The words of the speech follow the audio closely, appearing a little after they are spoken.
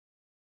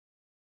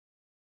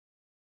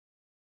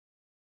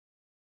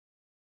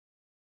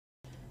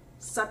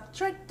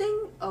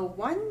Subtracting a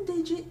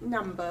one-digit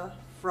number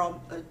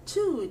from a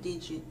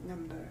two-digit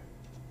number.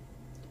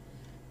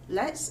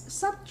 Let's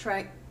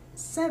subtract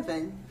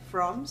 7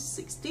 from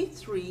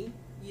 63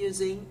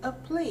 using a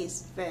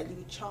place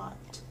value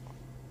chart.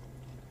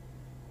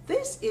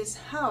 This is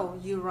how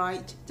you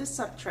write the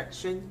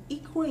subtraction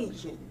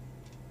equation.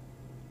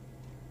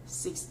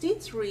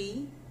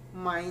 63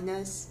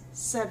 minus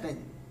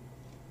 7.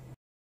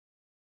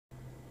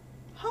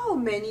 How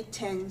many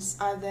tens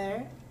are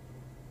there?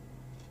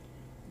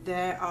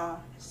 There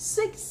are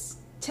 6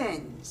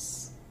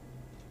 tens.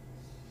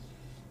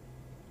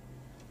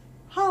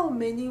 How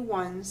many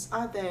ones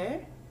are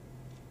there?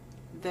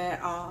 There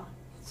are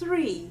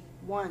 3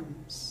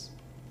 ones.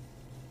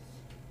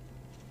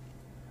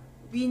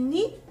 We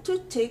need to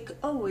take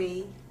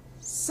away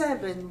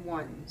 7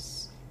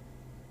 ones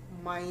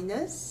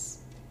minus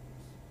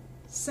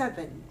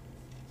 7.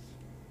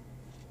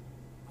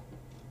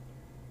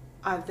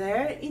 Are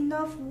there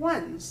enough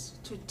ones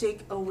to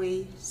take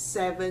away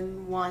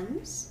 7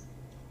 ones?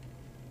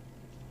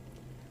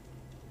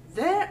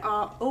 There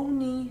are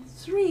only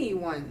 3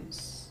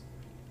 ones.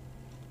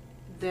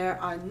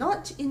 There are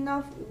not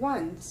enough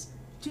ones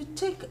to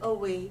take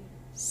away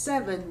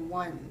 7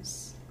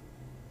 ones.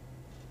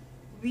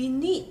 We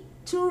need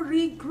to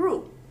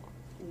regroup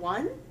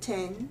 1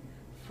 10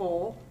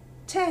 for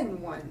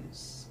 10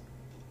 ones.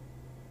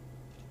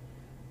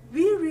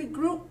 We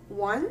regroup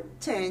 1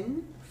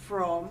 10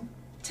 from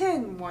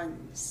 10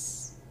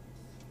 ones.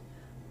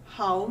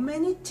 How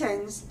many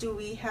tens do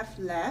we have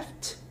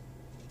left?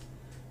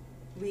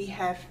 We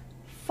have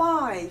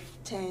 5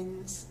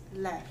 tens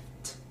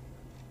left.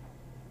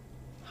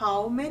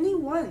 How many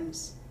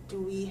ones do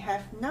we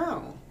have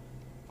now?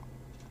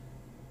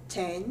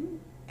 10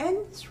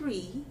 and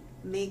 3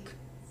 make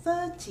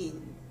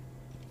 13.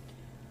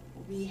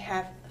 We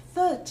have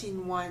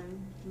 13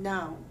 ones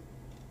now.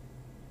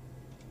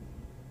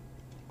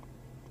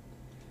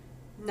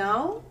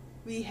 Now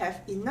we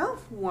have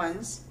enough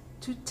ones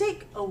to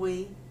take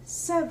away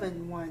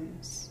 7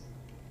 ones.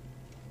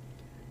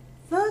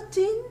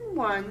 13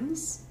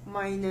 ones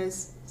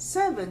minus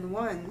 7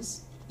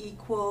 ones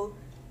equal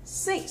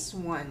 6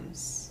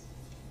 ones.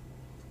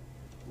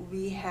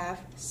 We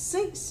have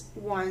 6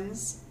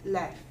 ones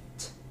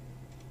left.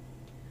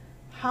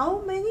 How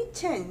many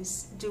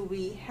tens do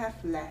we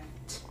have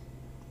left?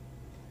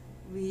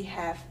 We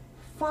have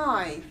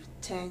 5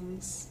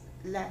 tens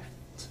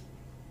left.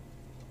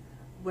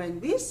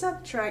 When we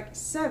subtract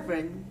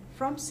 7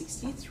 from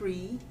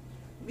 63,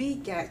 we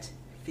get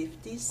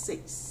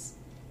 56.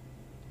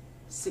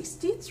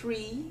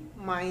 63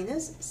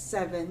 minus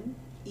 7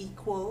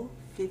 equal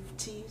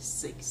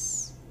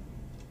 56.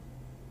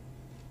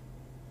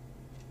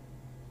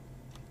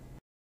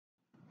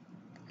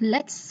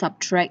 Let's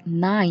subtract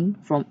 9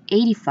 from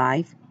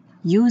 85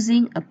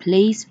 using a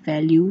place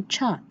value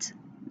chart.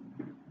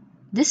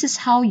 This is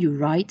how you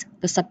write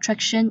the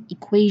subtraction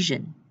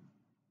equation.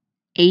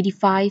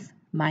 85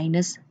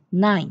 minus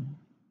 9.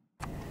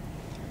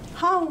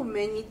 How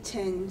many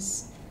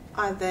tens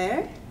are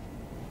there?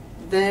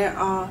 There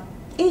are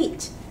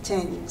 8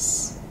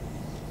 tens.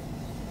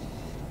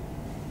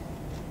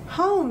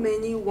 How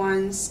many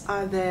ones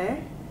are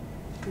there?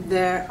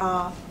 There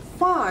are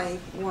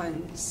 5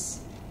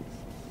 ones.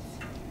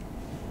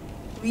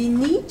 We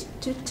need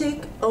to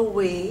take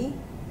away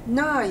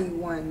 9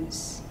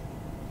 ones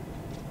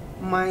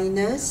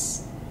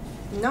minus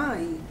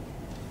 9.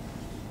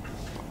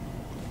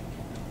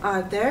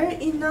 Are there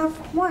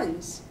enough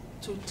ones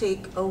to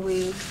take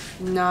away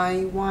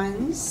 9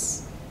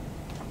 ones?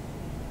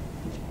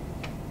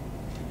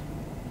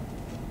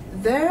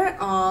 There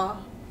are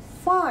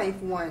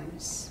 5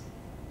 ones.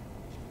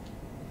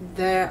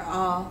 There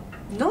are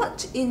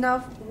not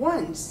enough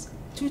ones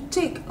to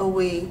take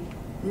away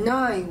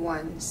 9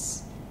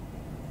 ones.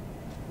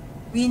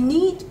 We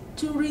need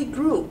to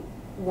regroup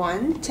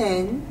 1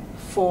 10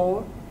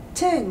 for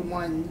 10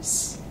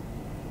 ones.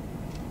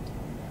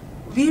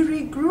 We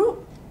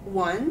regroup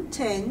 1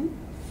 10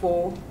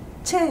 for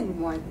 10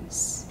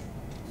 ones.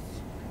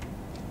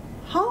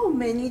 How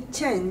many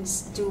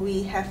tens do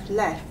we have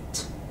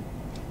left?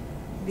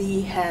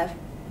 We have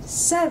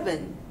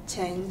 7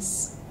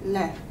 tens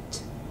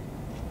left.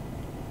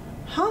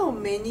 How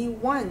many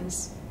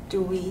ones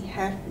do we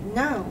have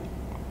now?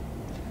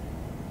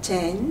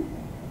 10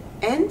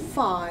 and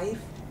 5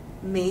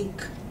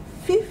 make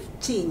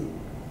 15.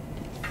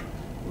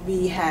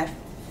 We have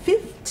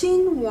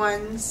 15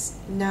 ones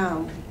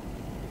now.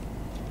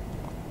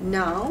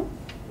 Now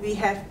we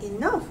have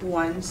enough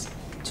ones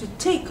to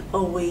take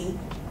away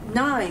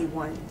 9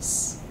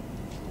 ones.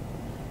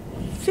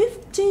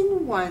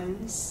 15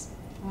 ones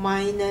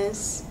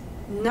minus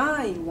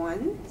 9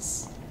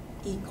 ones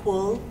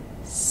equal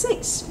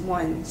 6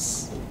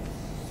 ones.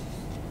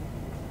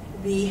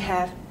 We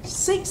have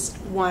 6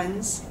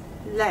 ones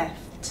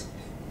left.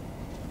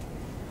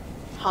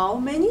 How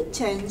many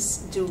tens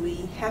do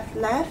we have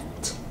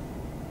left?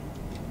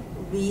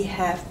 We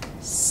have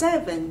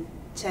 7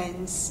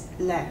 tens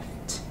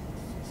left.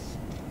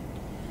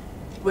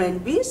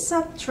 When we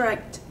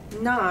subtract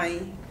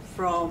 9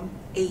 from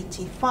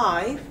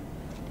 85,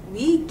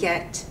 we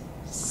get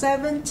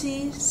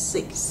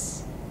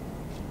 76.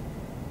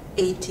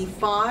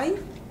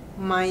 85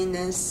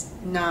 minus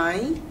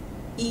 9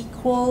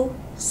 equal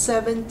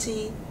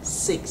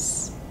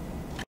 76.